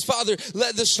 Father,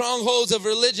 let the strongholds of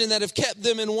religion that have kept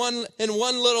them in one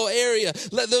little area,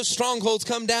 let those strongholds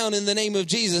come down in the name of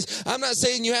Jesus. I'm not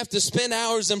saying you have to spend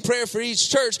hours in prayer for each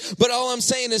church, but all I'm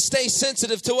saying is stay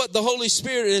sensitive to what the Holy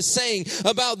Spirit is saying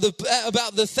about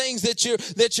the things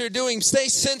that you're doing. Stay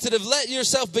sensitive. Let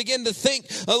yourself begin to think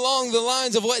along the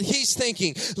lines of what He's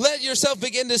thinking. Let yourself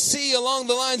begin to see along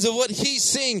the lines of what He's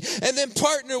seeing, and then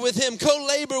partner with Him,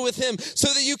 co-labor with Him, so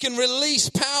that you can release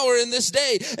power in this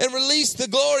day and release the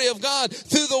glory of God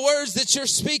through the words that you're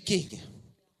speaking.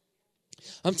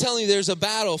 I'm telling you, there's a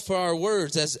battle for our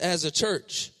words as a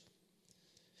church.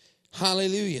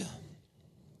 Hallelujah.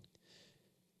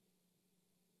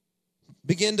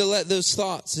 Begin to let those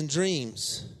thoughts and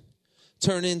dreams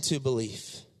turn into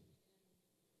belief.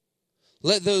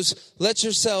 Let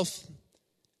yourself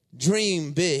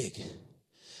dream big.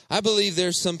 I believe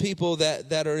there's some people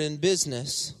that are in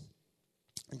business.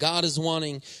 God is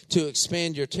wanting to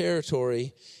expand your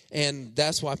territory, and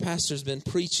that's why Pastor's been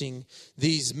preaching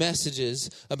these messages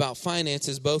about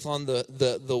finances, both on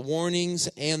the warnings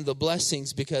and the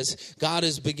blessings, because God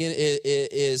is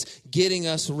getting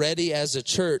us ready as a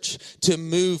church to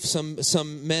move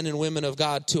some men and women of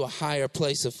God to a higher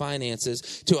place of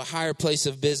finances, to a higher place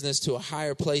of business, to a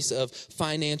higher place of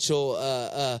financial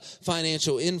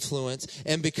influence.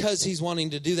 And because He's wanting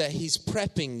to do that, He's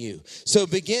prepping you. So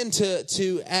begin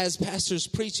to as Pastor's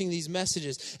preaching these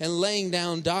messages and laying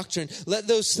down doctrine, let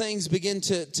those things begin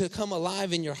to come alive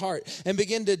in your heart, and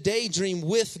begin to daydream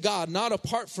with God, not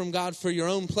apart from God for your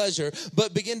own pleasure,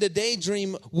 but begin to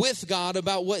daydream with God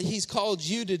about what He's called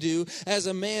you to do as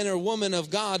a man or woman of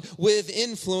God with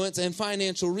influence and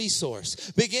financial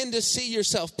resource. Begin to see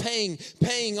yourself paying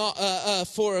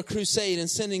for a crusade and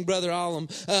sending Brother Alam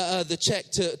the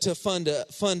check to fund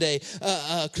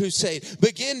a crusade.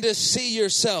 Begin to see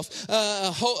yourself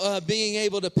being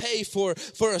able to pay for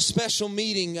a special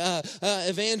meeting,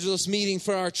 evangelist meeting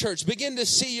for our church. Begin to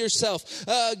see yourself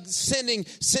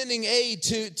sending aid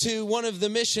to one of the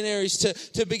missionaries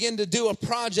to begin to do a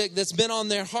project that's been on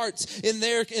their hearts in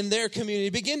their community.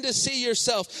 Begin to see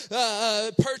yourself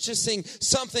purchasing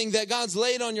something that God's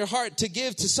laid on your heart to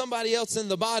give to somebody else in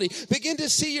the body. Begin to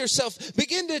see yourself.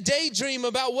 Begin to daydream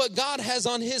about what God has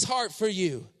on His heart for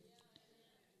you.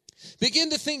 Begin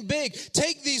to think big.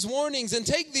 Take these warnings and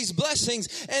take these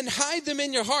blessings and hide them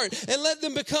in your heart and let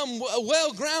them become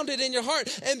well grounded in your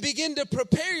heart, and begin to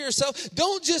prepare yourself.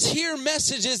 Don't just hear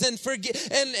messages and forget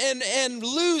and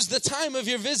lose the time of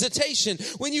your visitation.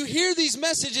 When you hear these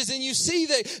messages and you see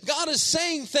that God is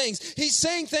saying things, He's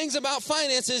saying things about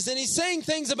finances and He's saying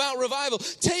things about revival,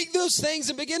 take those things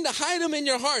and begin to hide them in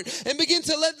your heart and begin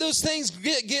to let those things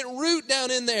get root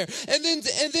down in there, and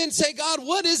then say, God,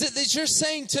 what is it that you're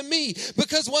saying to me?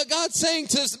 Because what God's saying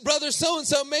to brother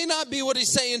so-and-so may not be what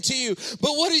He's saying to you,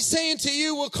 but what He's saying to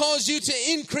you will cause you to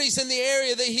increase in the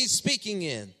area that He's speaking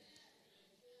in.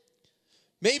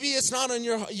 Maybe it's not on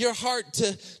your heart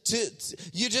to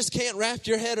you just can't wrap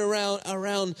your head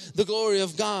around the glory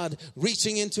of God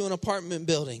reaching into an apartment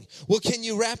building. Well, can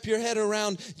you wrap your head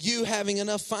around you having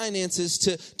enough finances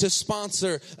to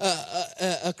sponsor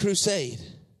a crusade?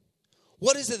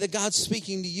 What is it that God's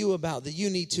speaking to you about that you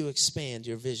need to expand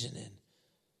your vision in?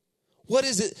 What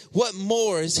is it? What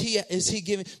more is he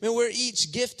giving? I mean, we're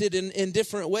each gifted in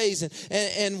different ways,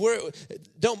 and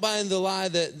don't buy into the lie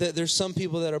that there's some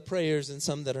people that are prayers and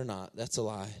some that are not. That's a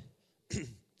lie.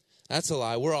 That's a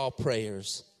lie. We're all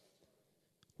prayers.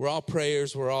 We're all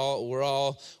prayers. We're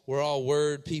all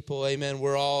word people. Amen.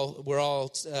 We're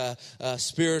all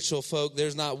spiritual folk.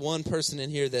 There's not one person in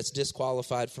here that's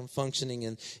disqualified from functioning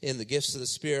in the gifts of the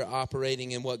Spirit,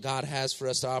 operating in what God has for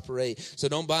us to operate. So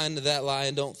don't buy into that lie,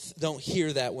 and don't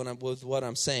hear that with what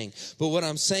I'm saying. But what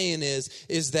I'm saying is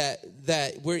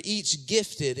that we're each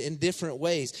gifted in different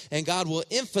ways, and God will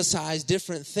emphasize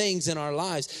different things in our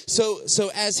lives. So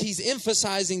as He's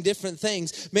emphasizing different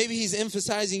things, maybe He's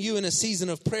emphasizing you in a season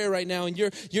of prayer right now, and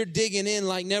you're digging in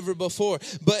like never before.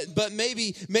 But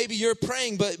maybe you're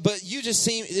praying, but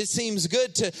it seems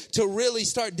good to really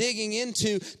start digging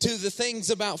into the things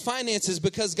about finances,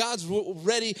 because God's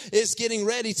getting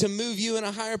ready to move you in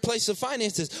a higher place of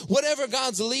finances. Whatever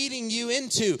God's leading you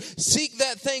into, seek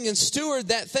that thing and steward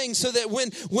that thing, so that when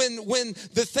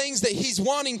the things that He's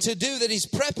wanting to do, that He's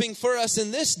prepping for us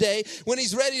in this day, when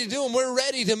He's ready to do them, we're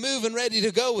ready to move and ready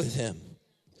to go with Him.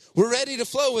 We're ready to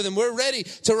flow with Him. We're ready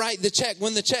to write the check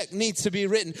when the check needs to be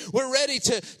written. We're ready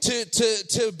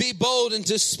to be bold and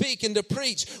to speak and to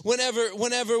preach whenever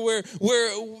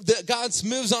God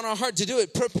moves on our heart to do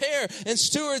it. Prepare and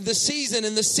steward the season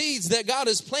and the seeds that God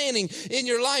is planting in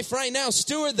your life right now.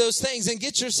 Steward those things and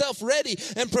get yourself ready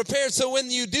and prepared, so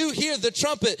when you do hear the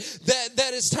trumpet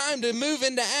that it's time to move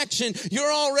into action,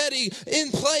 you're already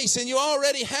in place and you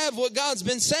already have what God's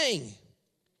been saying.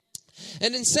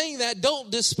 And in saying that,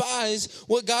 don't despise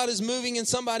what God is moving in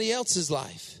somebody else's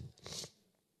life.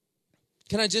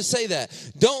 Can I just say that?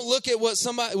 Don't look at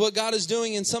what God is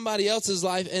doing in somebody else's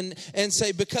life and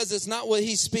say, because it's not what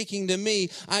He's speaking to me,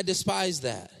 I despise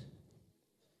that.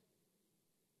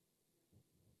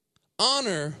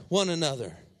 Honor one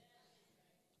another.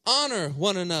 Honor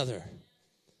one another.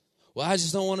 Well, I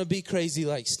just don't want to be crazy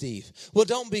like Steve. Well,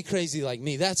 don't be crazy like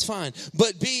me. That's fine.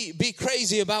 But be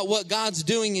crazy about what God's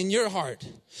doing in your heart.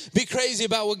 Be crazy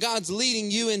about what God's leading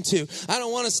you into. I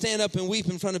don't want to stand up and weep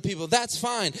in front of people. That's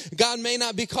fine. God may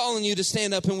not be calling you to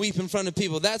stand up and weep in front of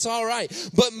people. That's all right.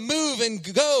 But move and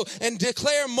go and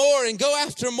declare more and go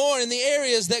after more in the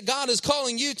areas that God is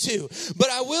calling you to. But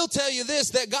I will tell you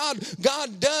this, that God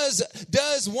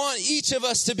does want each of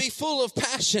us to be full of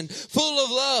passion, full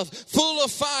of love, full of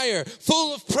fire,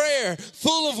 full of prayer,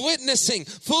 full of witnessing,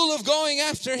 full of going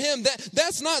after Him.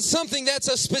 That's not something that's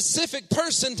a specific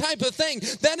person type of thing.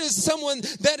 That is someone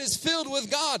that is filled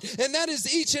with God, and that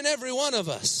is each and every one of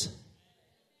us.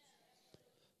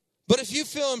 But if you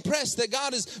feel impressed that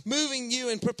God is moving you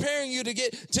and preparing you to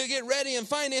get ready in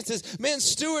finances, man,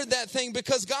 steward that thing,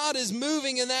 because God is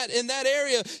moving in that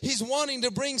area. He's wanting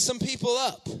to bring some people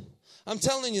up. I'm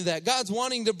telling you that. God's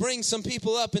wanting to bring some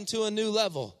people up into a new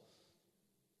level.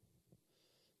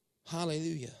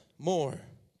 Hallelujah. More.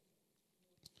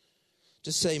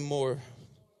 Just say more.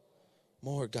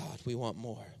 More, God. We want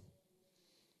more.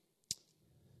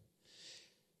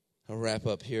 I'll wrap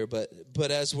up here, but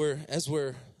as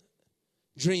we're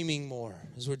dreaming more,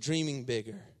 as we're dreaming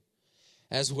bigger,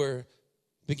 as we're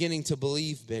beginning to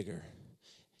believe bigger,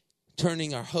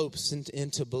 turning our hopes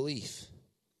into belief,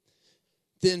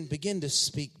 then begin to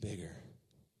speak bigger.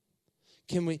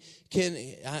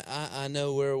 I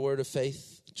know we're a Word of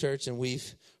Faith church, and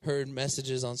we've heard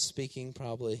messages on speaking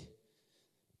probably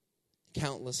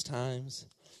countless times,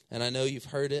 and I know you've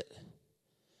heard it,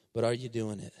 but are you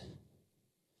doing it?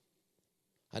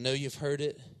 I know you've heard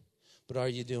it, but are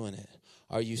you doing it?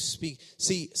 Are you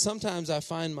See, sometimes I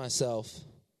find myself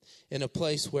in a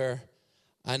place where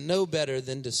I know better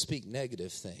than to speak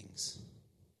negative things.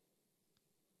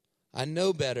 I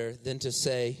know better than to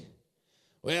say,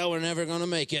 well, we're never going to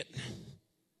make it.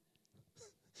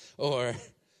 Or,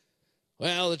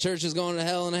 well, the church is going to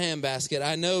hell in a handbasket.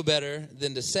 I know better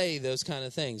than to say those kind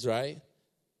of things, right?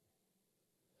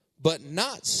 But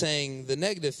not saying the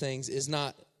negative things is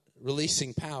not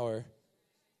releasing power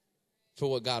for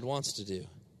what God wants to do.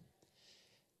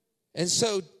 And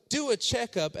so do a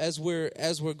checkup as we're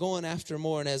going after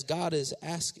more, and as God is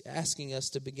asking us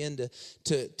to begin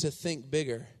to think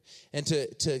bigger and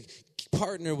to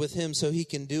partner with Him so He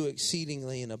can do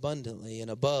exceedingly and abundantly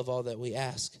and above all that we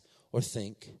ask or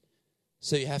think.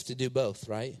 So you have to do both,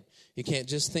 right? You can't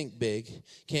just think big.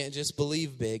 Can't just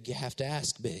believe big. You have to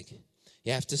ask big.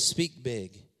 You have to speak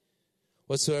big.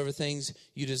 Whatsoever things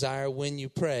you desire when you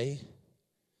pray,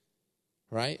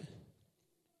 right?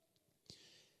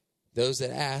 Those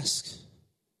that ask,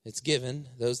 it's given.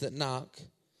 Those that knock,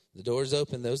 the door's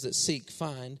open. Those that seek,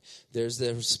 find. There's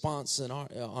the response on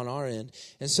our end.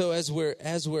 And so as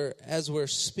we're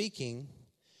speaking,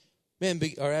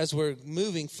 or as we're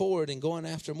moving forward and going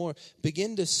after more,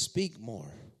 begin to speak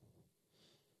more.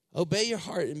 Obey your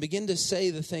heart and begin to say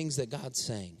the things that God's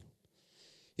saying.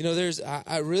 You know,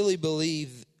 I really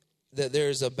believe that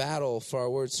there's a battle for our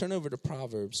words. Turn over to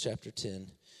Proverbs chapter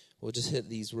 10. We'll just hit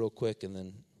these real quick, and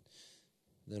then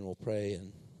we'll pray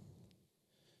and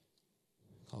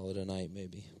call it a night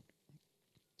maybe.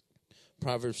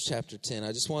 Proverbs chapter 10.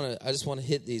 I just want to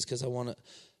hit these because I want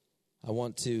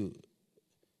to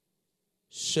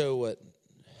show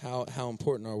how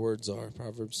important our words are.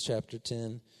 Proverbs chapter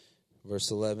 10, verse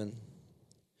 11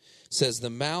 says, "The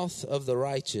mouth of the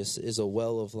righteous is a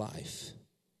well of life."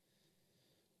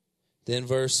 Then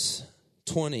verse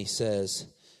 20 says,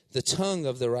 "The tongue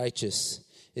of the righteous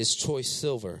is choice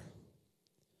silver."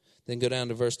 Then go down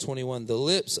to verse 21. "The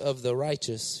lips of the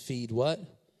righteous feed" what?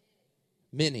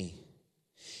 Many.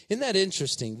 Isn't that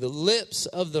interesting? The lips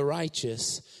of the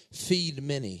righteous feed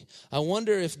many. I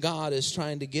wonder if God is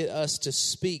trying to get us to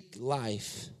speak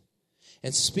life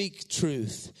and speak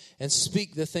truth and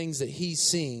speak the things that he's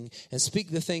seeing and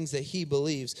speak the things that he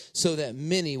believes so that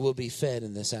many will be fed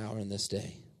in this hour and this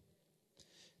day.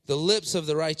 The lips of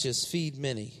the righteous feed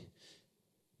many.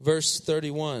 Verse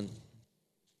 31.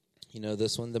 You know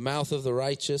this one. "The mouth of the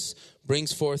righteous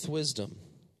brings forth wisdom."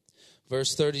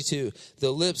 Verse 32,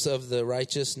 "The lips of the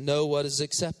righteous know what is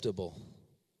acceptable."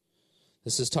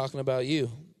 This is talking about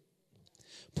you.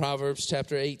 Proverbs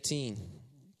chapter 18.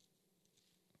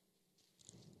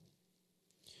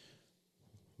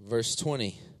 Verse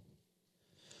 20.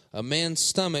 "A man's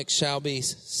stomach shall be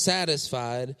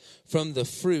satisfied from the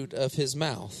fruit of his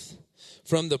mouth.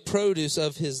 From the produce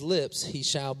of his lips he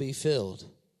shall be filled."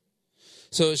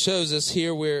 So it shows us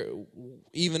here where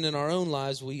even in our own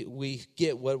lives we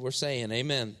get what we're saying.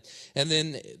 Amen. And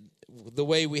then the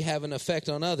way we have an effect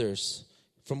on others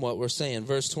from what we're saying.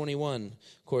 Verse 21,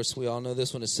 of course, we all know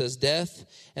this one. It says, "Death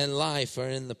and life are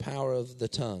in the power of the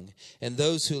tongue, and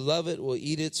those who love it will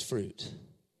eat its fruit."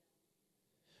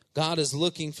 God is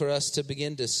looking for us to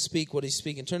begin to speak what he's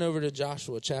speaking. Turn over to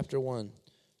Joshua chapter 1.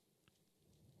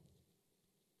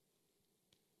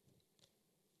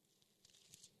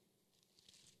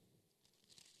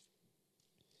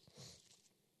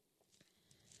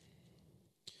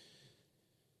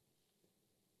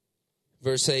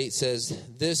 Verse 8 says,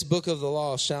 "This book of the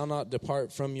law shall not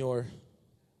depart from your,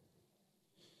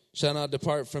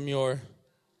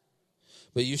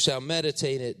 but you shall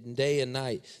meditate it day and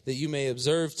night, that you may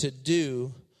observe to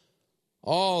do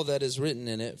all that is written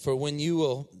in it. For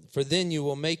then you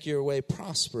will make your way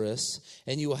prosperous,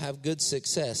 and you will have good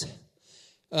success."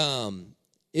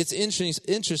 It's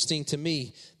interesting to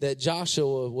me that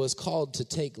Joshua was called to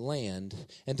take land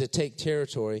and to take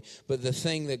territory, but the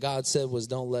thing that God said was,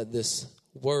 don't let this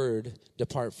word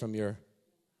depart from your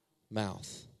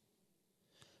mouth.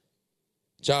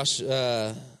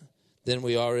 Then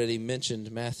we already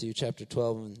mentioned Matthew chapter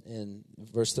 12 and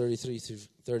verse 33 through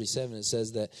 37. It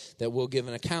says that we'll give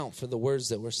an account for the words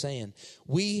that we're saying.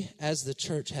 We as the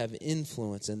church have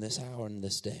influence in this hour and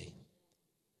this day.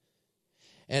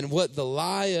 And what the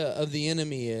lie of the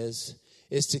enemy is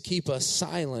to keep us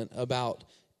silent about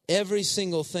every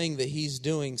single thing that he's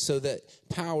doing so that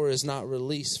power is not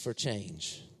released for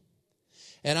change.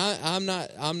 And I'm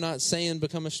not saying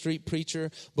become a street preacher,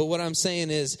 but what I'm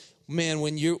saying is, man,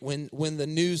 when the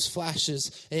news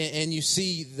flashes and you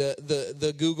see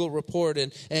the Google report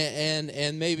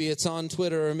and maybe it's on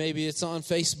Twitter or maybe it's on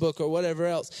Facebook or whatever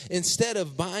else, instead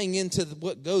of buying into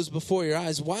what goes before your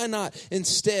eyes, why not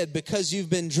instead, because you've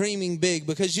been dreaming big,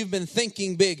 because you've been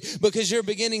thinking big, because you're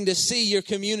beginning to see your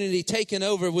community taken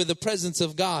over with the presence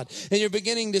of God, and you're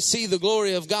beginning to see the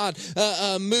glory of God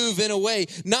move in a way,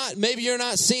 maybe you're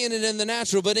not seeing it in the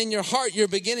natural, but in your heart you're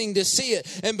beginning to see it,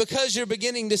 and because you're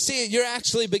beginning to see it, you're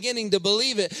actually beginning to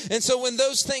believe it. And so when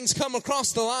those things come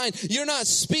across the line, you're not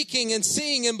speaking and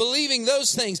seeing and believing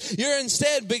those things. You're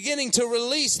instead beginning to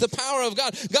release the power of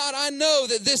God. God, I know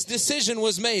that this decision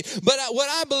was made, but what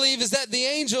I believe is that the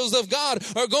angels of God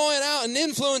are going out and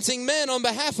influencing men on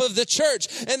behalf of the church,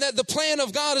 and that the plan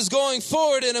of God is going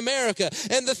forward in America,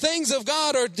 and the things of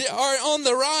God are on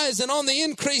the rise and on the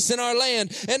increase in our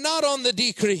land and not on the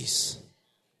decrease.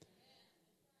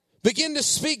 Begin to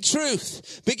speak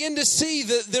truth. Begin to see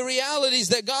the realities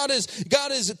that God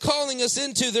is calling us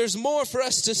into. There's more for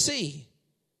us to see.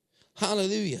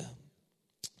 Hallelujah.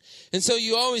 And so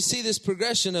you always see this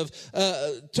progression of,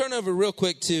 turn over real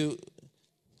quick to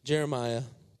Jeremiah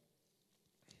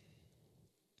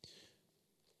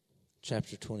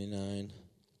chapter 29.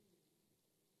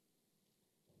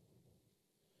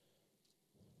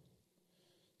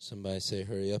 Somebody say,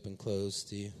 hurry up and close,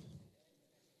 Steve.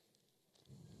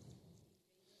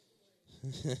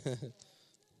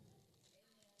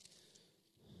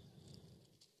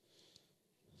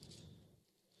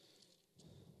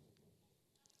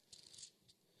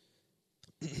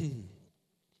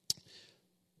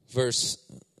 verse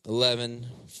 11,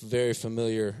 very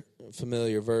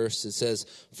familiar verse. It says,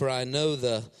 "For I know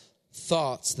the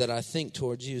thoughts that I think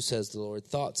towards you, says the Lord,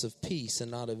 thoughts of peace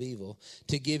and not of evil,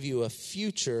 to give you a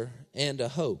future and a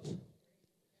hope."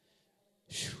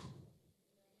 Whew.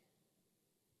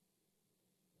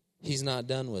 He's not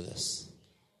done with us.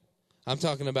 I'm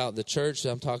talking about the church.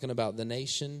 I'm talking about the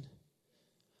nation.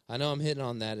 I know I'm hitting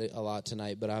on that a lot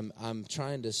tonight, but I'm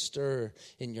trying to stir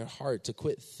in your heart to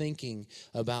quit thinking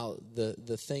about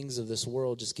the things of this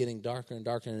world just getting darker and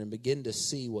darker and begin to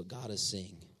see what God is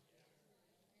seeing.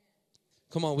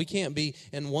 Come on, we can't be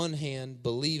in one hand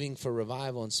believing for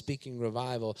revival and speaking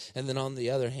revival, and then on the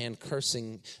other hand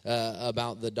cursing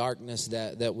about the darkness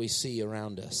that we see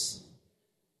around us.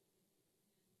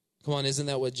 Come on, isn't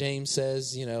that what James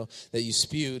says? You know, that you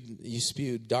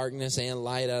spewed darkness and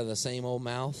light out of the same old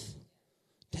mouth.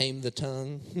 Tame the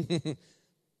tongue.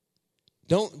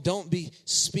 Don't be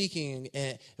speaking.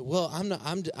 Well,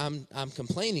 I'm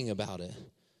complaining about it.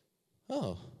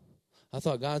 Oh, I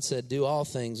thought God said do all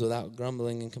things without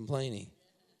grumbling and complaining.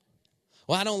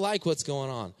 Well, I don't like what's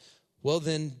going on. Well,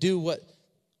 then do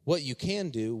what you can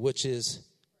do, which is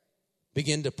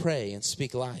begin to pray and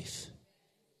speak life.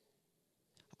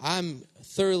 I'm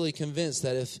thoroughly convinced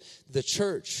that if the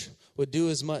church would do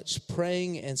as much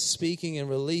praying and speaking and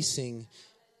releasing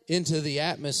into the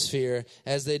atmosphere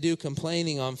as they do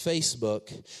complaining on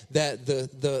Facebook, that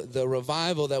the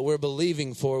revival that we're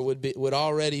believing for would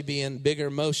already be in bigger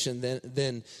motion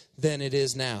than it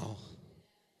is now.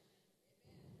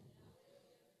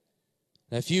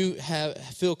 Now, if you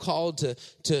feel called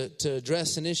to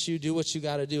address an issue, do what you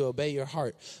got to do, obey your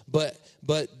heart. But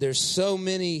there's so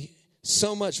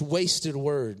much wasted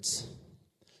words.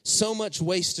 So much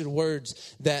wasted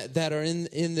words that are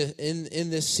in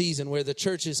this season where the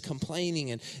church is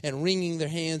complaining and wringing their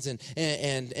hands and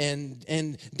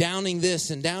downing this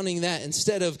and downing that,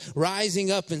 instead of rising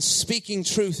up and speaking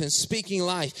truth and speaking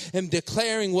life and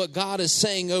declaring what God is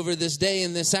saying over this day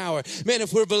and this hour. Man,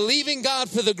 if we're believing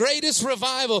God for the greatest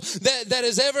revival that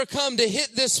has ever come to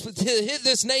hit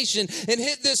this nation and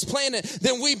hit this planet,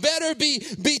 then we better be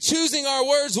choosing our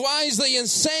words wisely and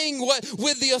saying what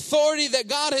with the authority that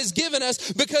God has given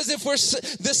us, because if we're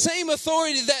the same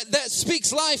authority that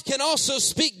speaks life can also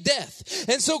speak death.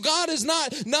 And so God has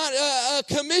not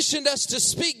commissioned us to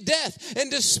speak death and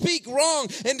to speak wrong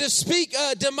and to speak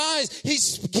demise.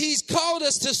 He's called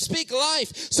us to speak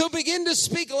life. So begin to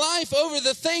speak life over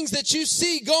the things that you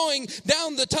see going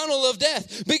down the tunnel of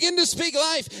death. Begin to speak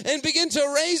life and begin to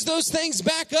raise those things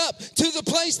back up to the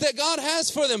place that God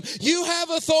has for them. You have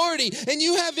authority and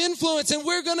you have influence, and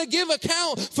we're going to give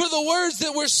account for the words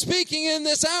that we're speaking in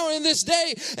this hour, in this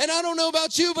day. And I don't know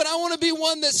about you, but I want to be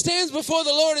one that stands before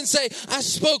the Lord and say, I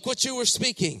spoke what you were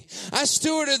speaking. I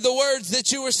stewarded the words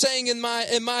that you were saying in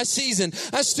my season.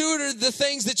 I stewarded the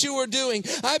things that you were doing.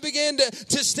 I began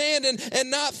to stand and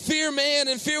not fear man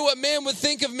and fear what man would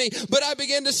think of me, but I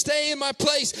began to stay in my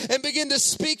place and begin to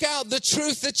speak out the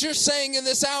truth that you're saying in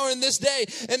this hour, in this day.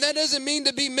 And that doesn't mean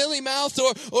to be mealy-mouthed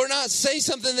or not say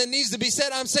something that needs to be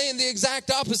said. I'm saying the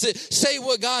exact opposite. Say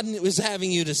what God is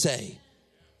having you to say.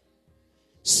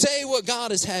 Say what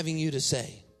God is having you to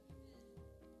say.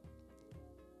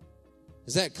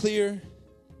 Is that clear?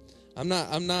 I'm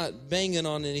not banging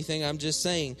on anything. I'm just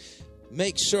saying,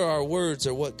 make sure our words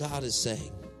are what God is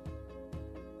saying.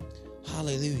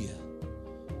 Hallelujah.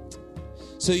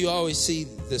 So you always see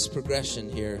this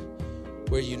progression here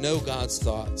where you know God's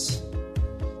thoughts.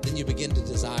 Then you begin to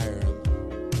desire them.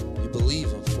 You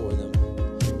believe Him for them.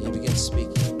 And you begin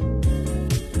speaking.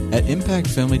 At Impact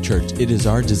Family Church, it is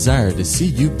our desire to see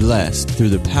you blessed through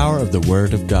the power of the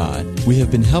Word of God. We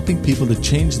have been helping people to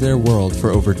change their world for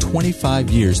over 25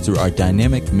 years through our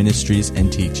dynamic ministries and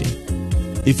teaching.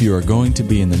 If you are going to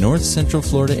be in the North Central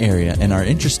Florida area and are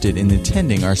interested in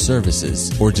attending our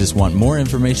services, or just want more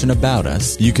information about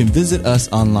us, you can visit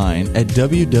us online at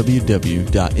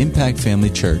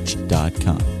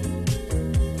www.impactfamilychurch.com.